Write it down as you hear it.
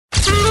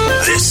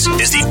This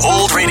is the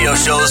Old Radio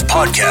Show's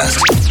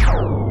podcast.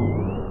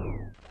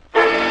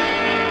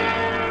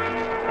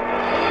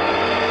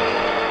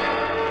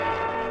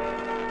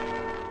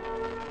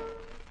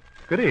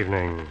 Good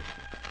evening,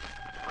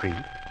 Creep.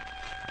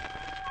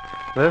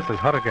 This is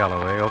Hunter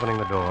Galloway opening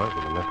the doors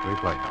of the Mystery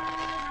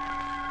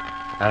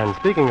Playhouse. And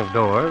speaking of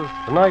doors,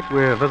 tonight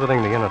we're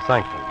visiting the inner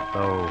sanctum,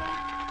 so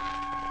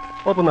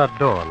open that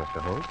door,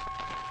 Mr. Holt.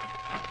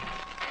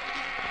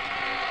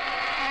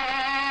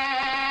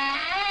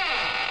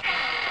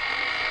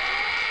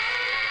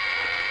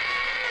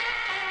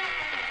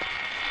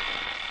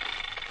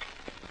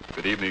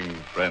 Good evening,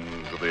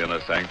 friends of the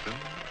inner sanctum.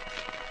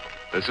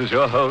 This is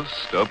your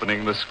host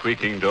opening the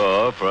squeaking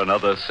door for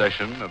another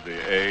session of the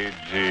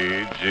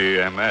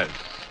AGGMS,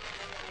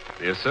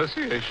 the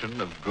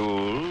Association of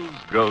Ghouls,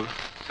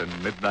 Ghosts,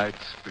 and Midnight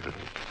Spirits.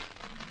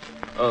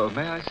 Oh,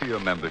 may I see your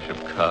membership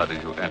card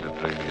as you enter,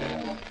 please?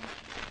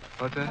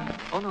 But,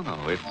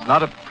 no, it's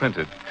not a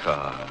printed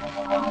card.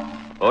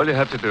 All you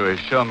have to do is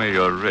show me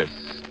your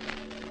wrist.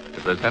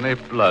 If there's any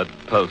blood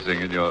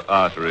pulsing in your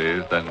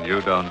arteries, then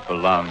you don't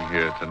belong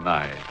here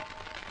tonight.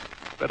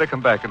 Better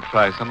come back and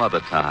try some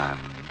other time.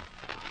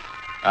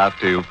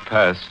 After you've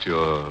passed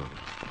your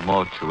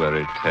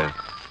mortuary tests.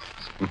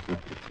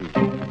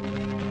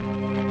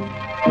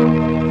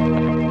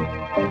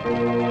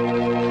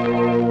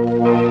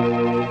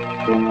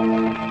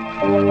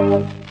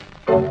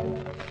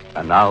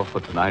 And now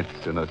for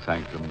tonight's Inner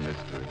Sanctum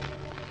Mystery.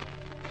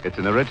 It's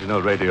an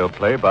original radio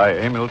play by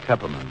Emil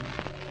Tepperman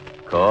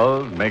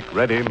called Make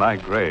Ready My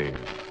Grave,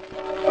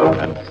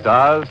 and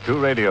stars two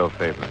radio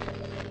favorites,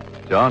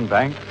 John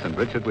Banks and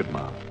Richard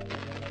Widmark.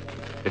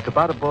 It's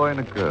about a boy and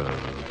a girl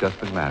who've just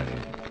been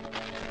married.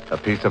 A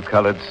piece of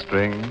colored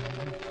string,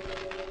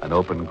 an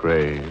open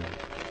grave,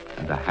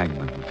 and a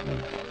hangman's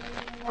noose.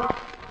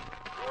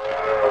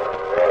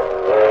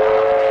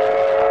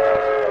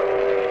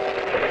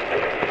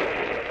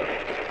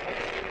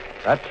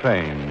 That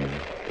train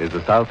is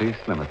the Southeast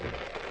Limited.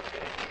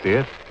 See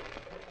it?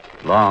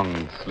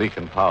 Long, sleek,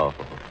 and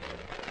powerful,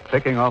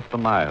 clicking off the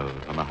miles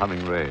on a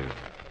humming rave.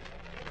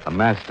 A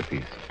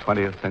masterpiece of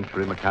 20th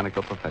century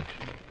mechanical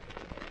perfection.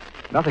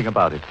 Nothing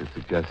about it to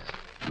suggest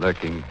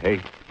lurking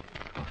hate,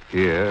 or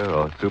fear,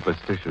 or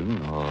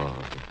superstition, or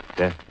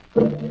death.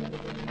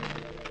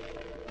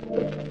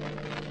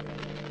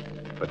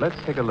 But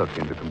let's take a look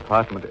into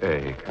compartment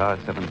A, car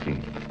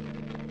 17.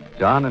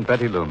 John and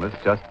Betty Loomis,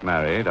 just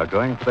married, are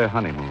going for their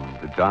honeymoon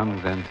to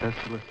John's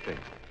ancestral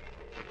estate.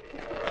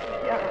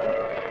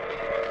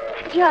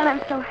 John,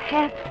 I'm so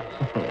happy.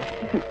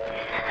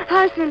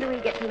 How soon do we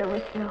get to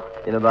Louisville?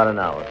 In about an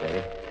hour,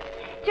 Betty.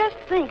 Just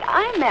think,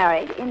 I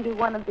married into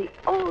one of the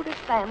oldest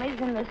families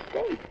in the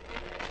state.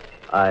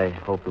 I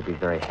hope you'll be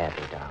very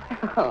happy, darling.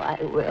 Oh, I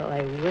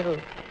will.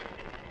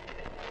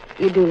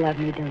 You do love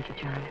me, don't you,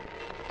 John?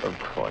 Of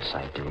course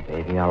I do,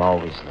 baby. I'll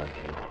always love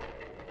you.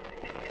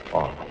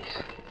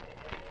 Always.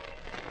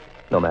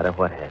 No matter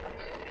what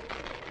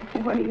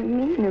happens. What do you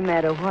mean, no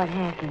matter what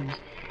happens?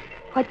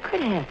 What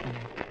could happen?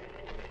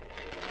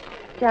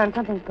 John,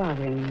 something's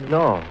bothering you.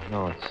 No,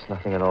 it's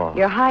nothing at all.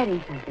 You're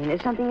hiding something.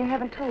 There's something you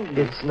haven't told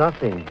me. It's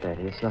nothing,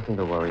 Betty. It's nothing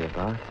to worry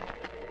about.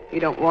 You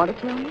don't want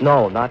to tell me?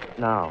 No, not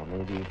now.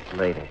 Maybe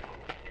later.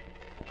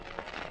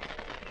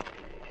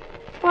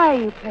 Why are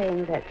you playing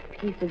with that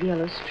piece of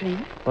yellow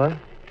string? What?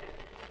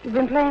 You've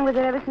been playing with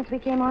it ever since we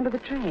came onto the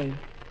train.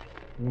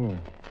 Yeah.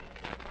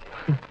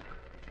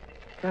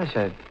 Gosh,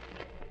 I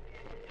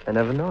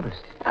never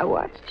noticed. I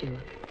watched you.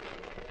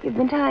 You've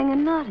been tying a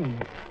knot in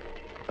it.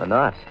 A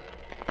knot?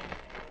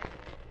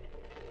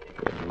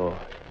 Good Lord.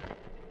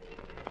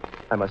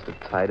 I must have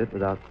tied it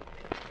without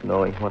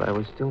knowing what I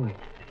was doing.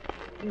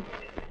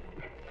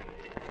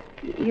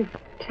 You've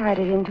tied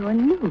it into a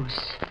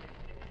noose.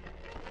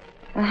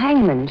 A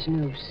hangman's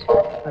noose.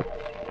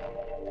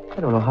 I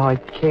don't know how I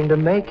came to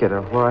make it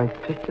or where I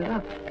picked it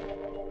up.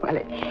 Well,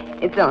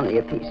 it's only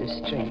a piece of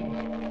string.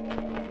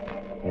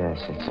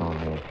 Yes, it's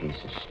only a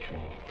piece of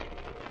string.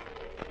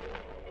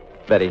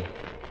 Betty.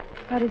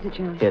 What is it,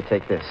 John? Here,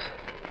 take this.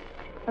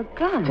 A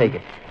gun? Take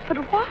it. But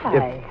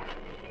why?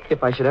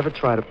 If I should ever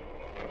try to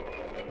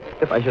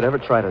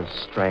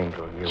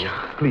strangle you,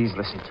 John. Please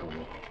listen to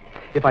me.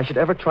 If I should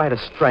ever try to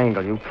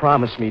strangle you,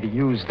 promise me to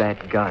use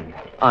that gun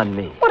on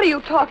me. What are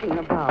you talking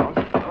about?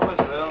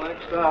 Louisville,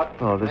 next stop.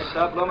 Oh, Next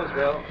stop,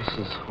 Louisville. This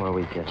is where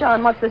we get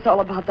John, what's this all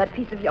about? That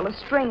piece of yellow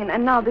string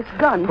and now this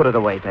gun. Put it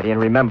away, Betty,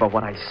 and remember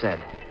what I said.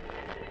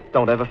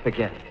 Don't ever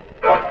forget it.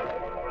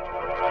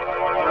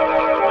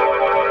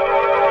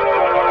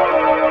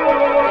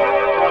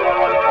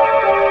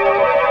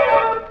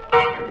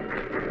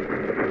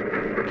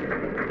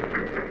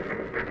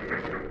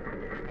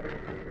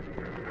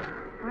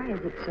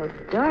 So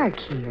dark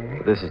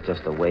here. This is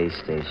just a way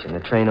station. The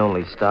train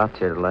only stopped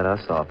here to let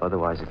us off.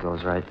 Otherwise, it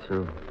goes right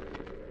through.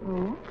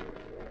 Oh?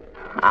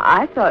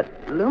 I thought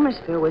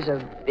Loomisville was a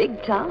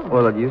big town.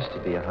 Well, it used to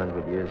be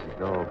 100 years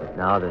ago, but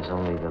now there's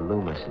only the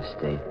Loomis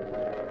estate.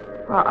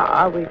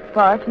 Are we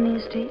far from the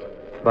estate?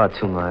 About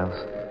 2 miles.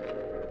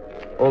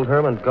 Old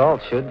Herman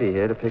Galt should be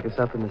here to pick us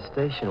up in the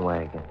station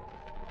wagon.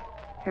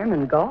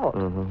 Herman Galt.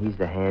 Mm-hmm. He's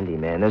the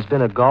handyman. There's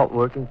been a Galt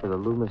working for the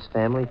Loomis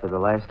family for the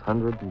last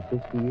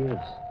 150 years.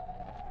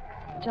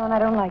 John, I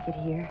don't like it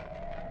here.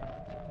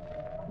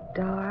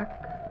 Dark.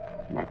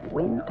 And that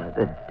wind.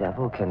 The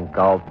devil can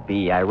Galt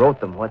be? I wrote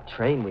them what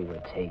train we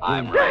were taking.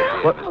 I'm right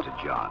here, What?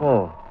 Mr. John.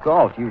 Oh,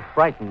 Galt, you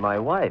frightened my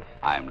wife.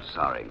 I'm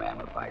sorry, ma'am,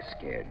 if I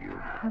scared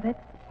you. Oh,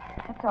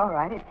 that's all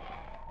right.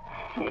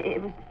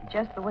 It was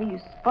just the way you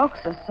spoke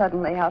so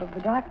suddenly out of the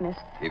darkness.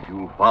 If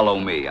you follow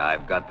me,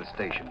 I've got the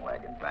station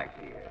wagon back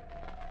here.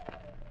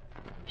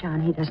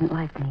 John, he doesn't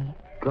like me.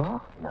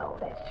 Galt? No,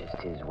 that's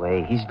just his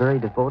way. He's very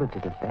devoted to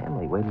the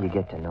family. Wait till you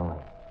get to know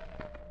him.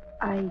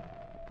 I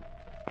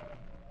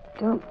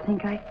don't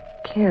think I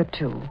care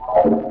to.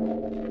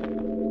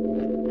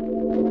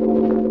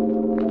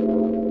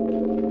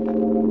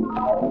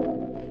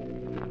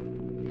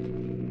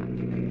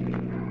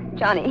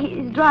 Johnny,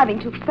 he's driving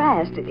too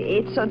fast.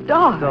 It's so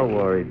dark. Don't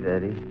worry,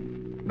 Betty.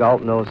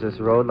 Galt knows this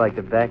road like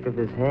the back of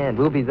his hand.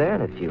 We'll be there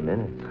in a few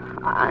minutes.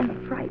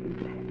 I'm frightened.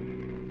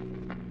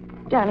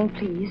 Darling,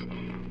 please,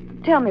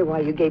 tell me why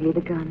you gave me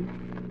the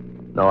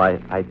gun. No,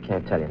 I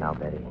can't tell you now,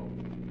 Betty.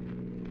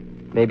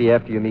 Maybe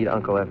after you meet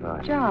Uncle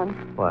F.I. John,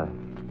 What?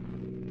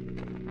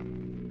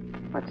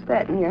 what's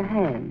that in your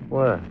hand?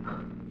 What?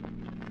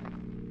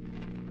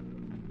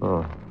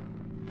 Oh.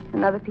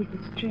 Another piece of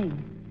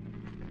string.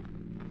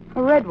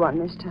 A red one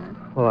this time.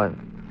 What?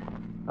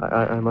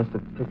 I must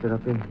have picked it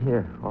up in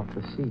here, off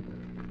the seat.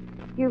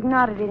 You've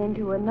knotted it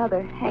into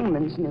another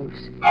hangman's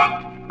noose.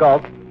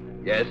 Galt,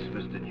 Yes,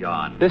 Mr.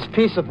 John. this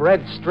piece of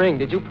red string,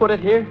 did you put it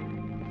here?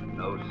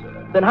 No,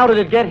 sir. Then how did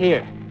it get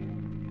here?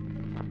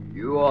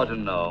 You ought to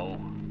know.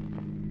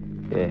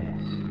 Yes.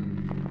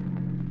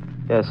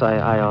 Yes,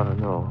 I ought to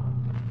know.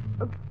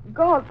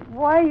 Galt,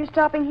 why are you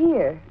stopping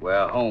here?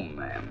 We're home,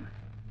 ma'am.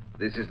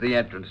 This is the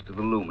entrance to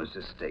the Loomis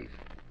estate.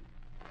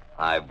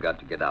 I've got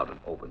to get out and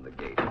open the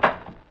gate.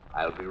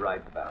 I'll be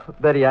right back.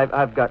 Betty,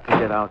 I've got to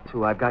get out,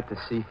 too. I've got to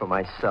see for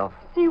myself.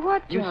 See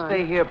what, John? You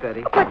stay here,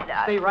 Betty. But,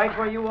 Stay right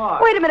where you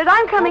are. Wait a minute,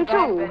 I'm coming Go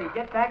back, too. Betty.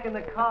 Get back in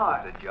the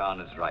car. Mr. John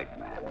is right,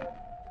 ma'am.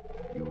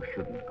 You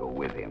shouldn't go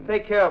with him.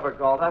 Take care of her,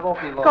 Galt. I won't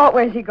be long. Galt,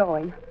 where's he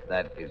going?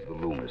 That is the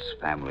Loomis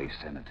family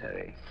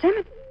cemetery.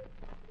 Cemetery?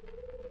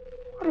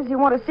 What does he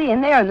want to see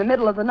in there in the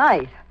middle of the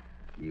night?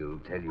 He'll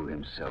tell you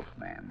himself,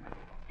 ma'am,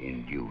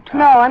 in due time.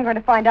 No, I'm going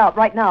to find out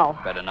right now.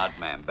 Better not,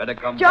 ma'am. Better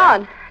come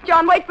John! back.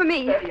 John, wait for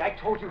me. Betty, I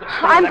told you to stay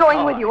in I'm the going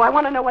car. with you. I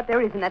want to know what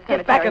there is in that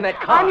cemetery. back in that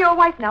car. I'm your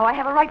wife now. I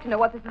have a right to know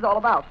what this is all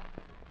about.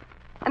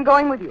 I'm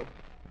going with you.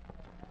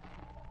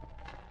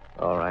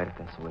 All right, if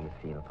that's the way you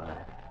feel about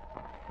it.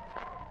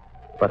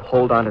 But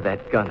hold on to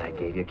that gun I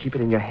gave you. Keep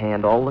it in your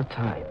hand all the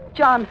time.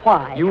 John,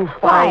 why? You Why?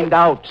 find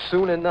out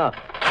soon enough.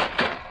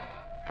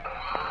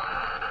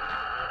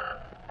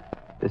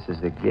 This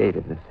is the gate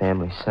of the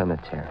family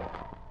cemetery.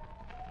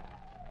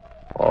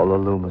 All the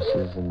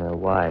Loomises and their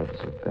wives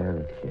are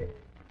buried here.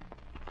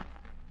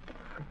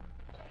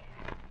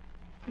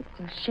 It's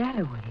so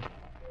shadowy.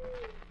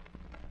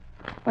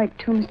 White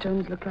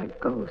tombstones look like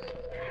ghosts.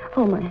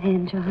 Hold my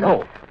hand, John.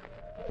 No.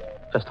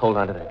 Just hold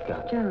on to that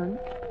gun. John,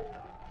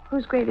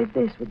 whose grave is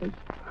this with the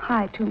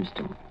high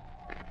tombstone?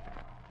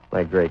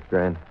 My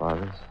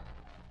great-grandfather's.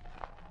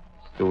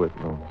 Stuart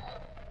Loomis.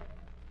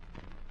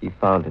 He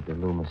founded the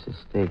Loomis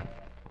estate.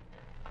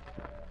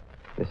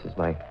 This is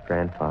my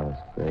grandfather's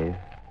grave.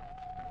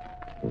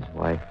 His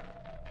wife.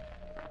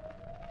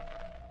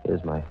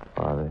 Here's my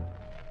father.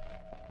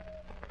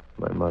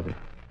 My mother.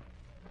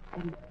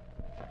 And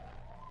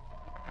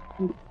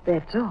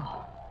that's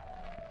all.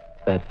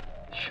 That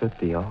should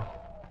be all.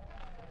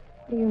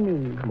 What do you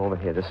mean? Come over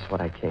here. This is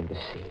what I came to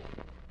see.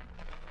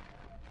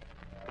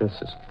 This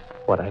is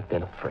what I've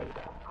been afraid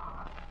of.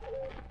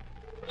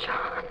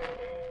 John.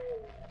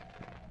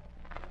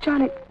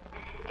 John,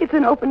 it's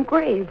an open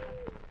grave.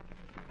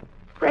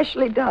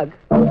 Freshly dug.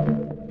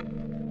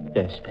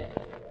 Yes, Betty.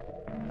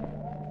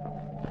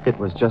 It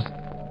was just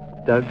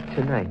dug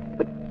tonight.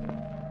 But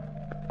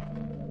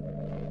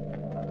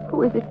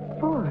who is it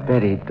for?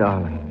 Betty,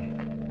 darling.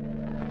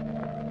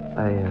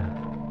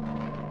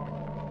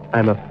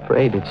 I'm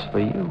afraid it's for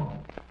you.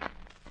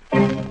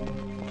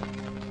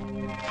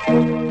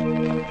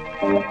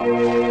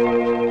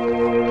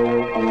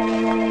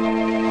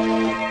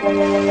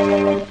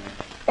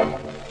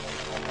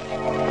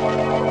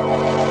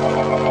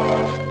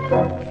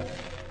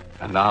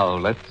 And now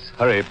let's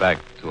hurry back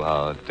to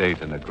our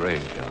date in a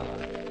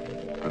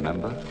graveyard.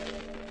 Remember?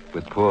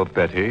 With poor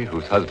Betty,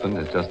 whose husband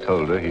has just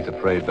told her he's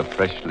afraid the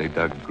freshly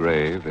dug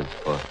grave is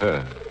for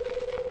her.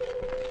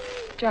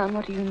 John,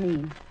 what do you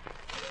mean?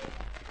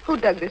 Who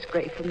dug this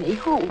grave for me?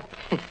 Who?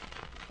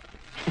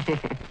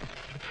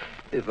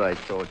 If I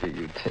told you,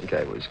 you'd think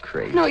I was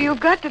crazy. No, you've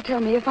got to tell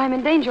me. If I'm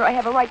in danger, I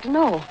have a right to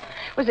know.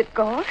 Was it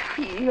Galt?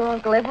 Your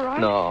Uncle Everard?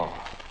 No.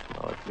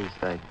 No, at least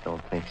I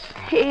don't think so.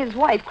 His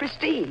wife,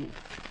 Christine.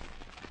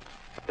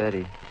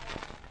 Betty,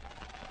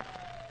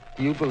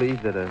 do you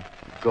believe that a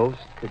ghost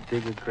could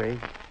dig a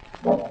grave?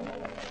 Ghost.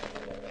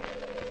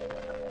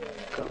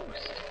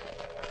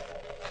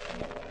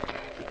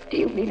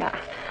 mean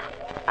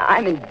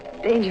I'm in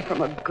danger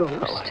from a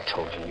ghost? Oh, I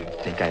told you you'd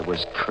think I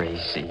was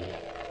crazy.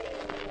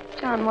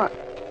 John, why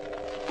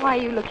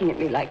are you looking at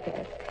me like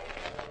that?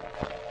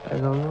 I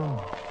don't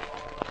know.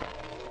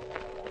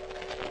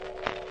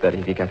 Betty,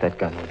 have you got that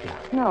gun with you?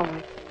 No,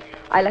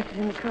 I left it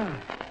in the car.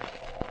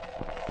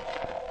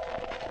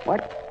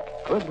 What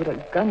good would a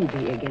gun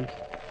be against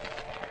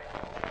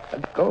a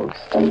ghost?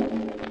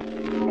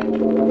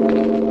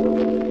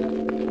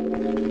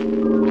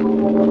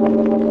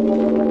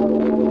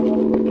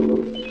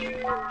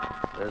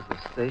 There's the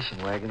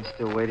station wagon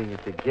still waiting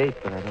at the gate,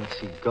 but I don't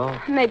see Galt.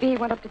 Maybe he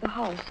went up to the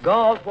house.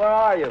 Galt, where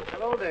are you?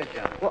 Hello there,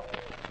 John.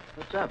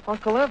 What's up?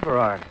 Uncle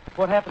Everard.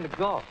 What happened to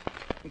Galt?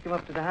 He came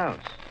up to the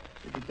house.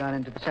 Said he'd gone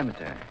into the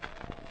cemetery.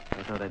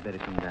 I thought I'd better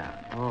come down.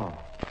 Oh.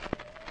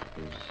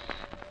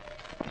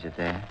 Is it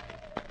there?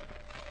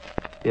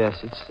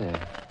 Yes, it's there.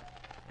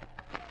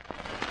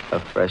 A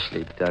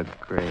freshly dug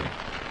grave.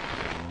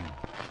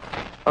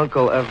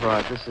 Uncle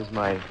Everard, this is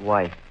my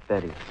wife,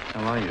 Betty.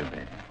 How are you,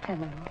 Betty?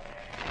 Hello.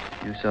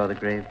 You saw the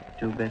grave,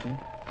 too, Betty?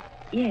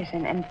 Yes,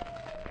 and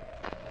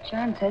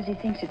John says he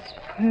thinks it's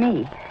for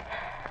me.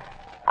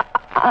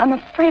 I'm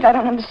afraid I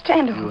don't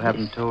understand all You this.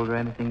 haven't told her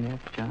anything yet,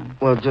 John?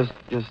 Well, just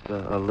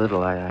a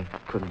little. I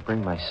couldn't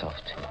bring myself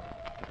to.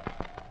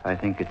 I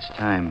think it's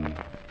time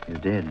you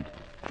did.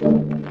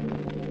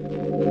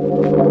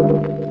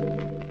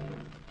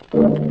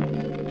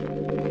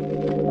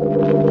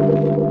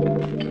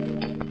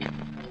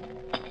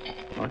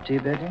 More tea,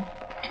 Betty?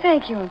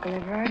 Thank you, Uncle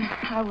Everard.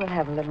 I will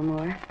have a little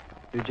more.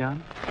 You,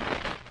 John?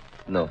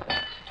 No,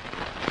 thanks.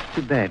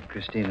 Too bad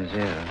Christina's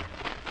ill.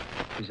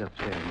 She's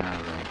upstairs in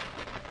our room.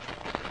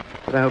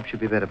 But I hope she'll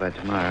be better by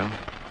tomorrow.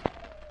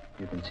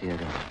 You can see her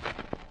then.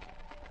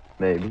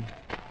 Maybe.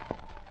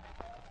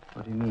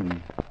 What do you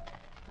mean?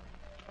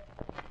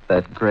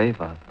 That grave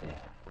out there.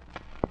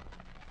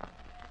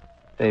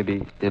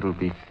 Maybe it'll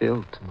be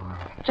filled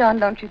tomorrow. John,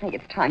 don't you think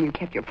it's time you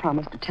kept your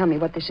promise to tell me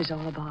what this is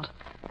all about?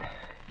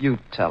 You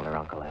tell her,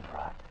 Uncle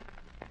Everard.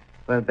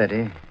 Well,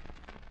 Betty,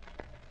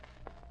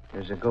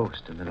 there's a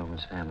ghost in the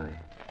Loomis family.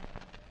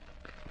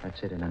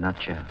 That's it in a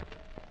nutshell.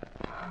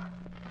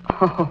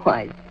 Oh,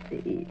 I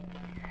see.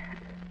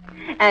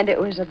 And it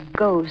was a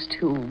ghost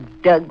who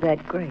dug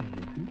that grave.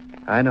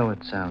 I know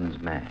it sounds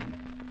mad.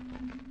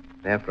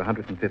 But after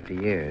 150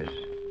 years,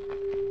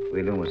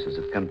 we Loomises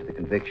have come to the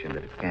conviction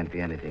that it can't be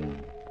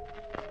anything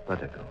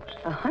but a ghost.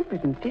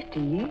 150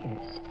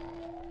 years?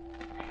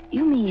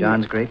 You mean...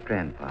 John's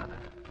great-grandfather,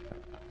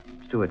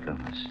 Stuart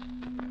Loomis,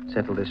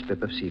 settled this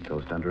strip of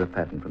seacoast under a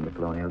patent from the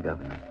colonial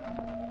governor.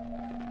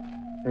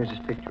 There's his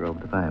picture over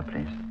the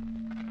fireplace.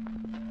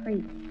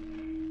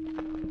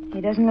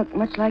 He doesn't look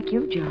much like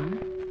you, John.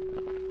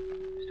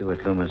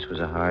 Stuart Loomis was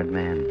a hard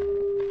man.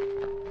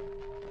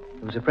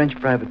 There was a French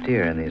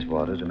privateer in these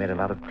waters who made a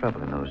lot of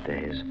trouble in those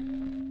days.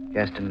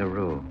 Gaston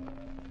Leroux,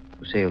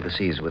 who sailed the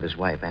seas with his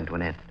wife,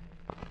 Antoinette.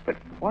 But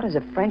what has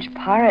a French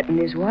pirate and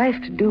his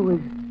wife to do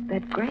with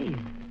that grave?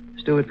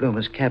 Stuart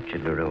Loomis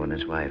captured Leroux and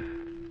his wife,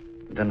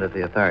 and under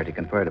the authority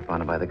conferred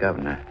upon him by the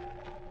governor,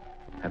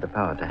 had the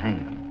power to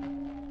hang them.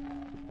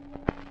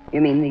 You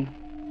mean the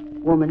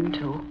woman,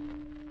 too?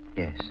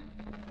 Yes.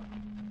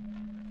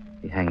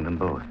 He hanged them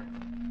both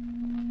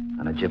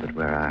on a gibbet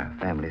where our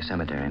family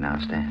cemetery now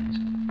stands.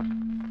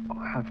 Oh,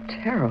 how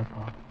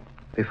terrible.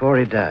 Before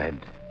he died,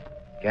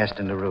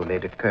 Gaston Leroux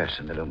laid a curse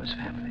on the Loomis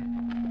family.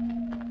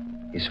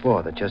 He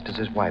swore that just as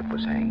his wife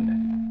was hanged,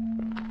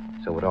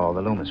 so would all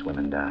the Loomis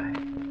women die.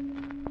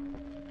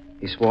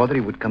 He swore that he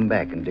would come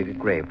back and dig a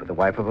grave for the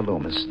wife of a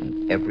Loomis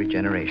in every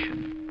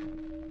generation,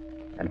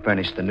 and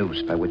furnish the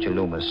noose by which a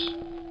Loomis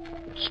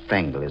would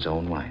strangle his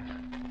own wife.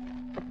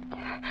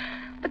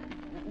 But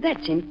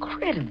that's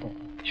incredible.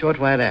 A short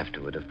while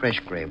afterward, a fresh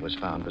grave was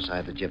found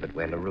beside the gibbet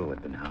where Leroux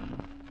had been hung.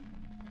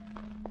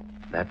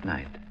 That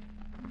night,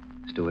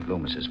 Stuart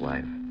Loomis's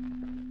wife,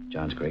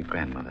 John's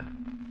great-grandmother,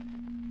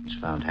 was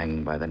found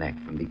hanging by the neck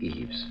from the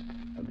eaves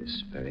of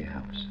this very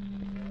house.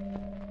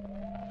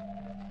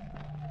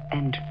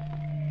 And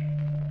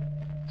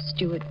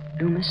Stuart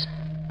Loomis?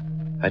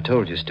 I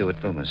told you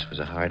Stuart Loomis was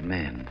a hard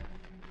man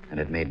and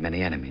had made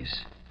many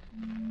enemies.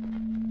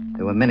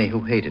 There were many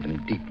who hated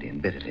him deeply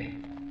and bitterly.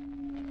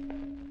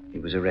 He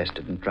was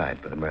arrested and tried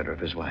for the murder of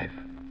his wife.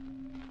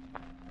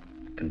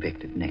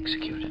 Convicted and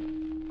executed.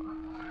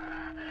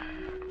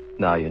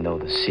 Now you know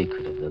the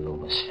secret of the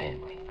Loomis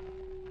family.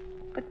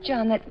 But,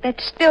 John,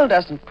 that still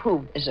doesn't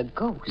prove there's a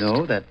ghost.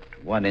 No, that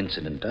one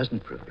incident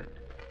doesn't prove it.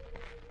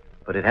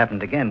 But it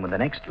happened again when the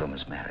next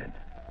Loomis married,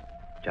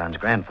 John's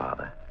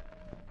grandfather.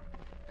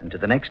 And to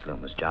the next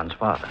Loomis, John's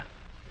father.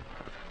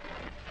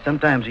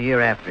 Sometimes a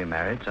year after he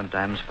married,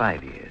 sometimes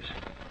 5 years.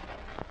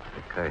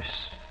 The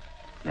curse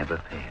never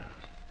fails.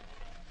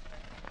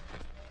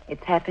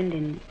 It's happened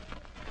in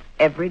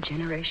every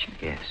generation?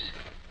 Yes.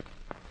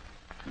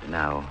 And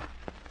now,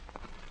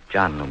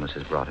 John Loomis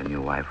has brought a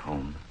new wife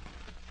home.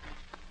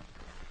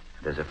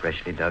 There's a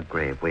freshly dug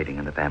grave waiting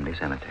in the family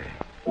cemetery.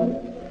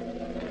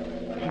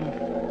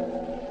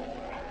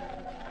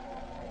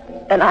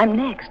 Then I'm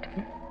next.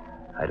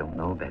 I don't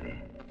know, Betty.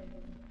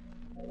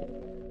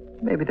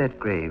 Maybe that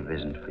grave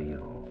isn't for you.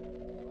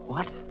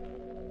 What?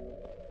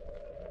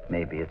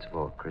 Maybe it's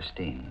for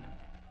Christine.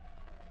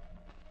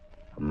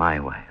 For my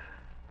wife.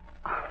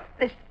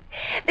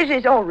 This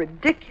is all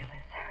ridiculous.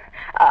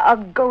 A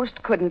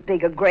ghost couldn't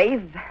dig a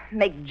grave,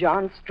 make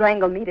John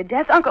strangle me to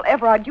death. Uncle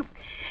Everard,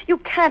 you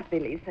can't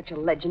believe such a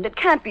legend. It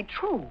can't be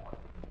true.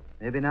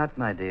 Maybe not,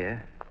 my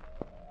dear.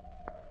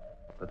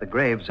 But the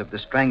graves of the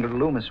strangled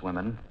Loomis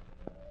women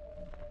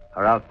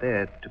are out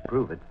there to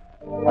prove it.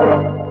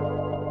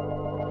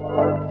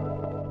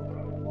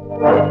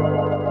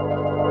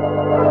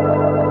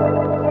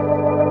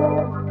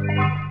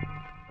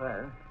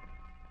 Well,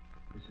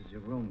 this is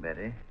your room,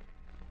 Betty.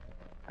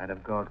 I'd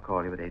have called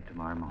you at 8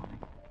 tomorrow morning.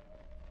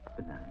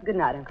 Good night. Good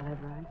night, Uncle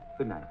Everard.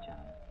 Good night, John.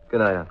 Good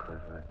night, Uncle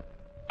Everard.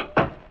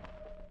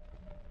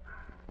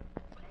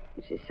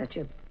 This is such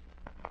a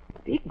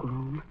big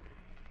room.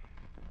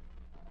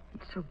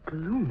 It's so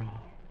gloomy.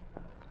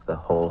 The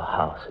whole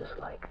house is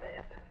like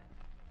that.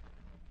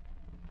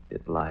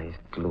 It lies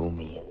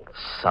gloomy and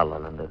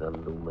sullen under the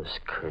Loomis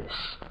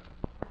curse.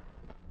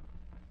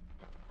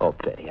 Oh,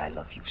 Betty, I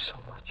love you so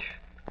much.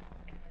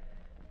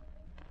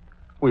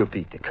 We'll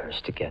beat the curse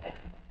together.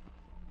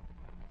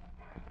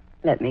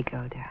 Let me go,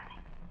 darling.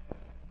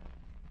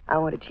 I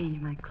want to change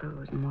my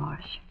clothes and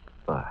wash.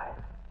 All right.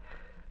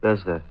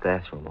 There's the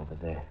bathroom over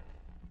there.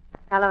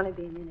 I'll only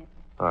be a minute.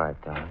 All right,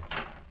 darling.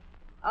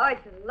 Oh,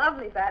 it's a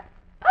lovely bath.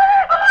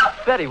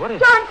 Betty, what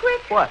is John,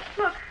 quick. What?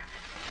 Look.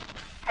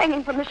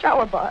 Hanging from the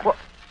shower bar. What?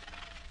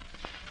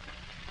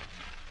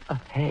 A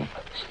hangman's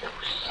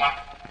noose.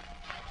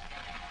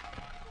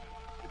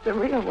 It's a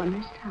real one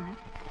this time.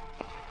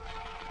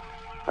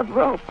 A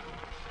rope.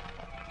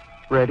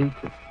 Ready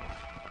to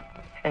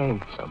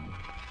hang someone.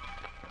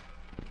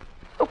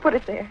 Who put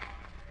it there?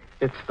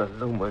 It's the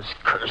Loomis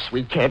curse.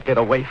 We can't get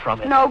away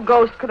from it. No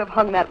ghost could have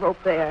hung that rope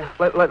there.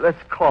 Let's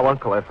call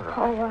Uncle Everard.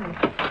 All right.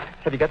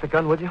 Have you got the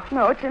gun with you?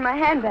 No, it's in my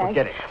handbag. Well,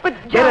 get it. But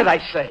Get John... it, I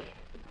say.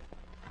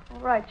 All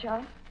right,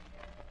 John.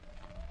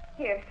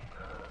 Here.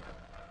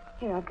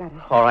 Here, I've got it.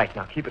 All right,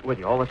 now keep it with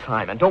you all the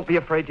time. And don't be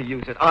afraid to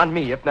use it. On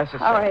me, if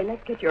necessary. All right,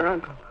 let's get your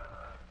uncle.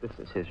 This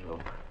is his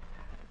room.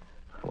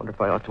 I wonder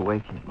if I ought to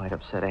wake him. It might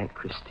upset Aunt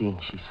Christine.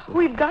 She's sick.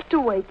 We've got to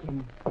wake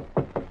him.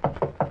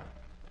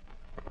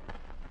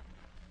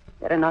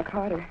 Better knock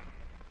harder.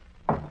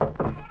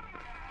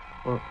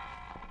 Well,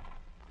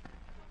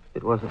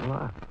 it wasn't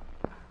locked.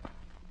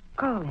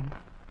 Call him.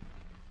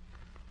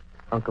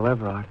 Uncle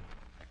Everard.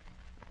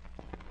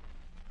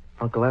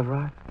 Uncle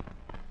Everard?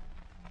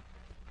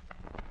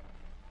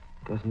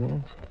 He doesn't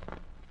answer.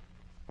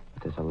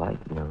 But there's a light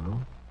in the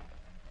room.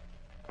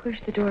 Push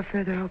the door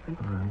further open.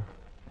 All right.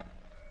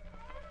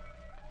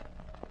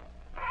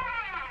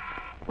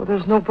 Well,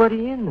 there's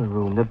nobody in the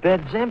room. The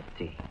bed's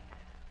empty.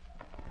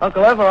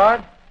 Uncle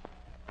Everard?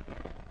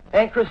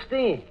 Aunt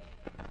Christine?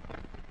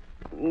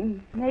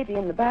 Maybe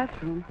in the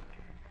bathroom.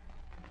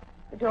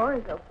 The door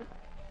is open.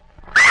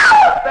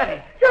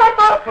 Betty!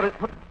 John, Put it...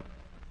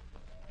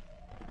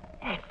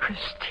 Aunt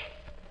Christine.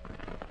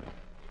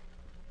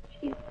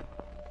 She's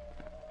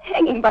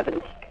hanging by the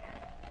neck.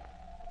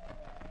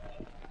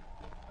 She's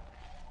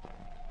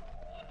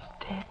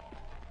dead.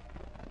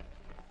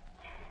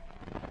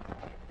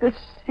 The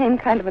same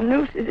kind of a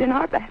noose is in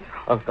our bathroom.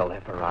 Uncle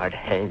Everard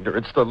hanged her.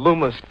 It's the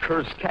Loomis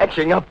curse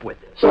catching up with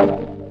us.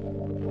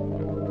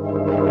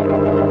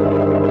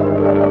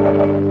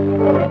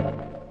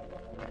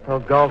 No,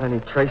 Galt, any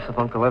trace of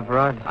Uncle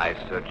Everard? I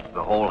searched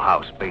the whole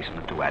house,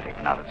 basement to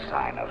attic. Not a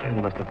sign of He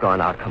him. must have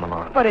gone out. Come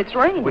along. But it's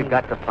raining. We've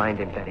got to find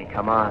him, Betty.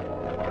 Come on.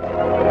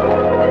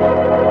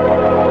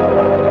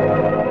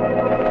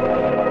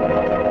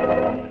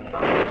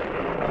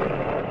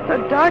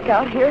 so dark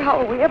out here. How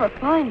will we ever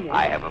find him?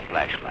 I have a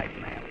flashlight,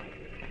 ma'am.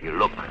 You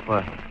look.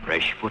 What?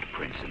 Fresh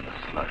footprints in the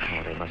slush.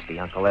 Oh, they must be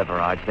Uncle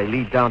Everard's. They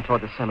lead down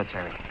toward the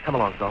cemetery. Come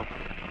along, Galt.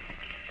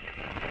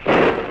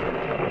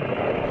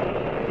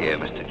 Here,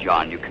 Mr.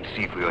 John, you can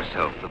see for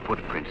yourself. The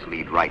footprints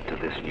lead right to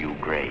this new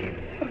grave.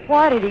 But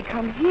why did he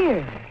come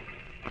here?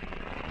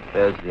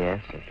 There's the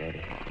answer,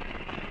 Betty.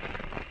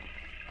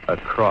 A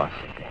cross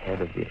at the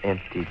head of the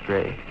empty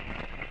grave.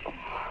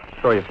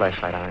 Throw your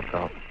flashlight on it,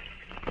 Galt.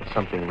 There's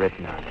something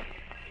written on it.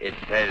 It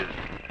says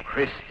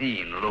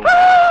Christine Loomis.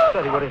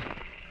 Betty, what is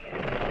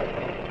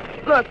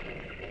it? Look.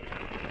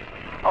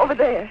 Over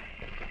there.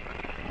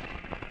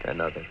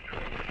 Another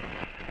grave.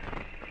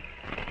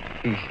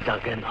 He's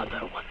dug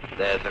another one.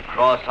 There's a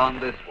cross on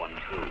this one,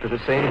 too.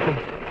 Does it say anything?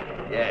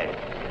 Yes.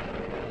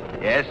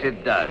 Yes,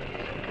 it does.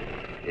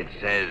 It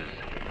says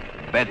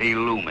Betty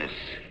Loomis.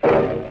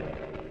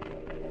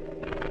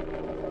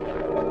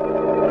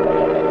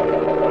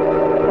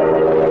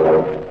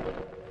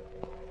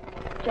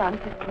 John,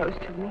 sit close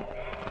to me.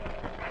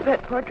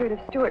 That portrait of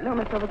Stuart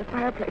Loomis over the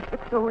fireplace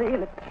looks so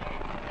real. It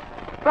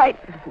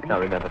frightens me. Now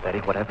remember, Betty,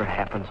 whatever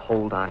happens,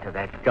 hold on to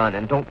that gun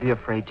and don't be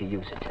afraid to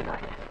use it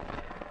tonight.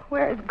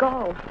 Where is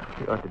Galt?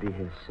 He ought to be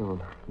here soon.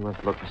 He wants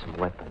to look for some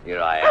weapons.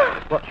 Here I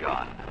am, Mr.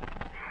 John.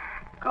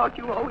 Galt,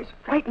 you always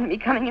frighten me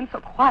coming in so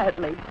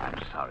quietly. I'm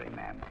sorry,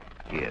 ma'am.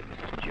 Here,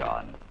 Mr.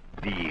 John.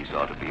 These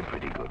ought to be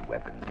pretty good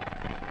weapons.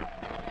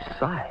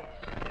 Size.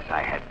 Yes,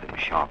 I had them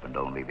sharpened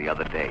only the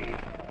other day.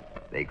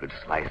 They could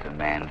slice a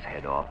man's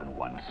head off in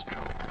one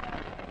stroke.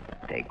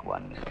 Take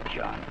one, Mr.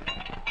 John.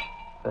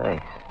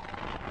 Thanks.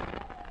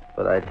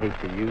 But I'd hate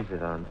to use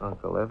it on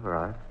Uncle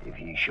Everard. If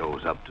he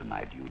shows up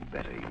tonight, you'd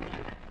better use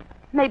it.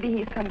 Maybe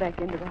he's come back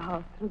into the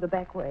house through the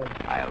back way.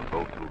 I'll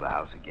go through the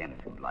house again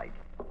if you'd like.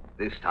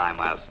 This time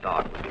I'll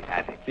start with the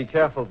attic. Be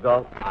careful,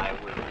 Galt. I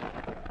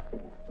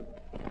will.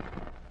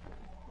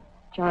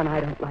 John, I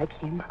don't like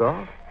him.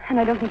 Galt? And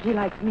I don't think he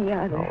likes me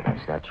either. No,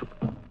 that's not true.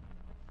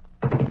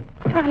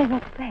 Charlie,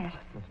 what's that?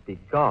 Must be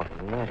Galt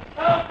in the attic.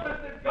 Help,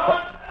 Mr.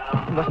 Galt!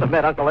 You must have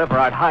met Uncle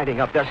Everard hiding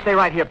up there. Stay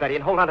right here, Betty,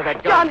 and hold on to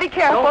that gun. John, be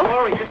careful. Don't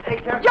worry. Just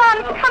take care of John,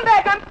 yourself. come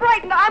back. I'm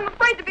frightened. I'm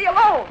afraid to be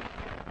alone.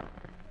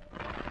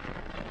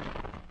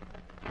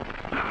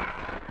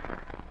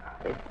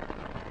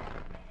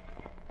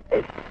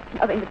 There's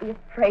nothing to be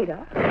afraid of.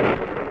 I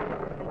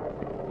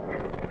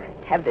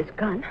have this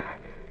gun.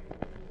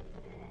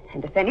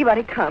 And if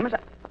anybody comes,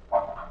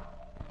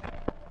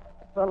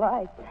 the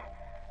lights.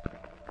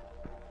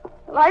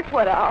 The lights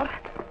went out.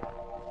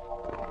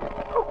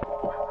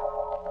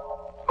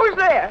 Who's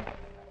there?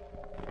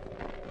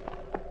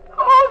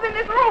 Who's in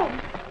this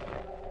room?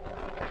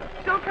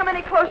 Don't come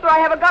any closer. I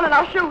have a gun and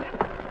I'll shoot.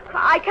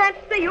 I can't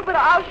see you, but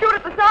I'll shoot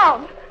at the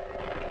sound.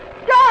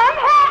 John,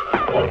 help!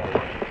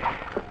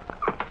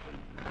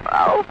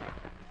 Oh.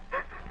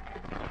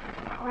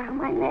 Around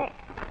my neck.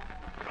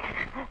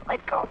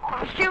 Let go.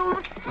 I'll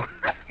shoot.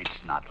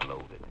 It's not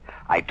loaded.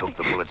 I took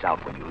the bullets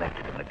out when you left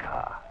it in the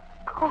car.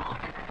 Galt.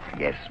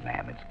 Yes,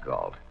 ma'am, it's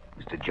Galt.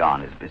 Mr.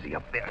 John is busy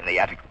up there in the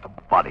attic with the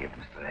body of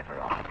Mr.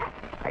 Everard.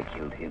 I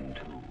killed him,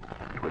 too.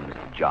 And when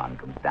Mr. John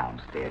comes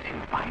downstairs,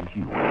 he'll find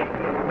you.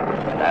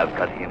 And I'll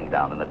cut him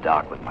down in the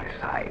dark with my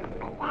scythe.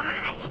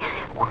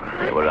 Why?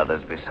 There were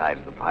others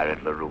besides the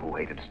pirate LaRue who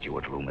hated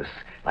Stuart Loomis.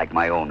 Like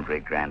my own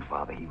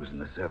great-grandfather, he was in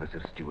the service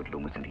of Stuart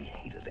Loomis, and he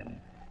hated him.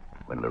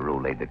 When LaRue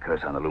laid the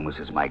curse on the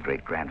Loomises, my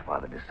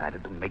great-grandfather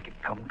decided to make it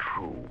come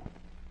true.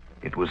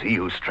 It was he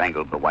who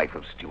strangled the wife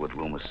of Stuart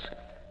Loomis.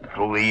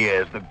 Through the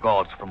years, the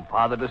Galts from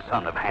father to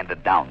son have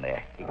handed down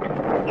their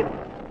hatred.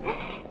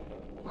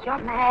 You're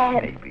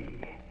mad. Maybe.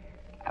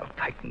 I'll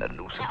tighten the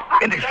noose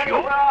and finish you.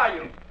 Where are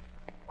you?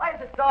 Why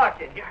is it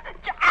dark in here?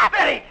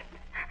 Betty!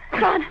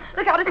 John,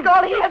 look out. It's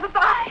Galt. He has a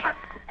eye.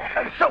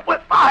 And so will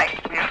I.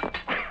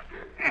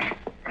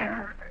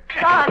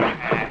 John.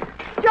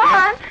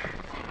 John.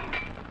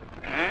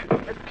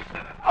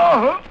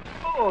 Oh.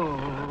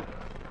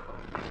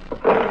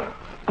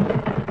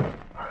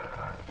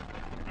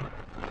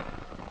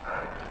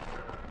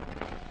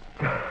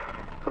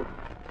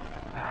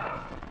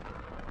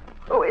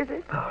 Who is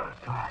it? Oh,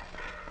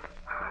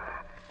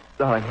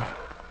 darling.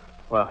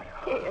 Well,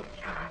 Here,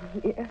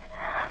 John, dear.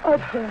 Oh,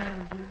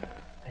 John.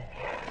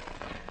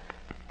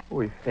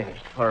 we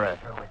finished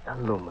forever with the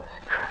Loomis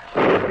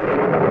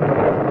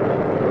curse.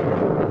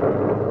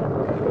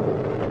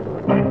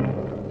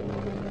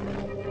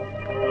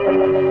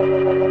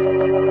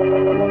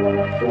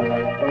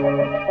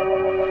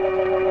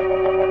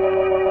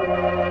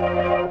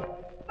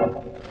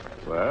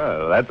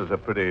 Well, that was a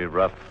pretty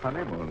rough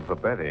honeymoon for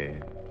Betty.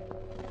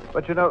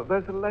 But, you know,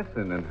 there's a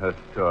lesson in her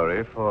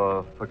story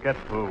for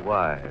forgetful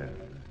wives.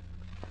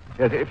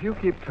 Yes, if you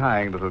keep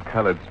tying little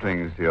colored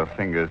strings to your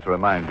fingers to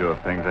remind you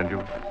of things and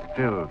you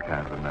still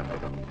can't remember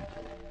them,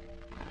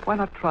 why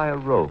not try a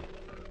rope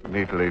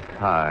neatly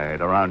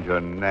tied around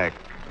your neck?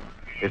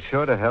 It's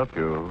sure to help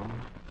you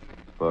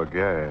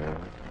forget.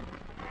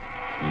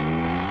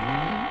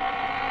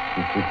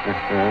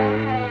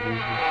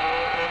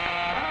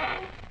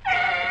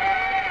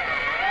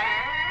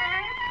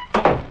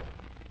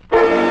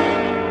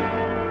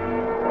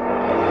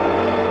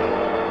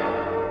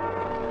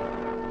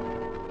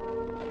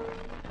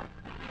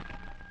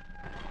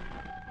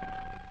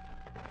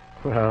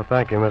 Well,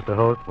 thank you, Mr.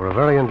 Host, for a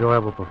very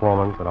enjoyable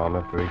performance in our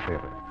Mystery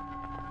Theater.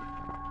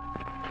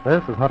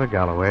 This is Hunter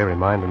Galloway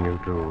reminding you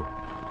to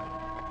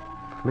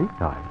sleep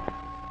tight.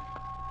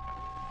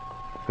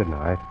 Good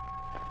night.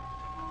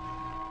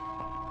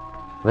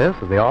 This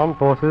is the Armed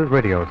Forces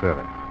Radio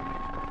Service.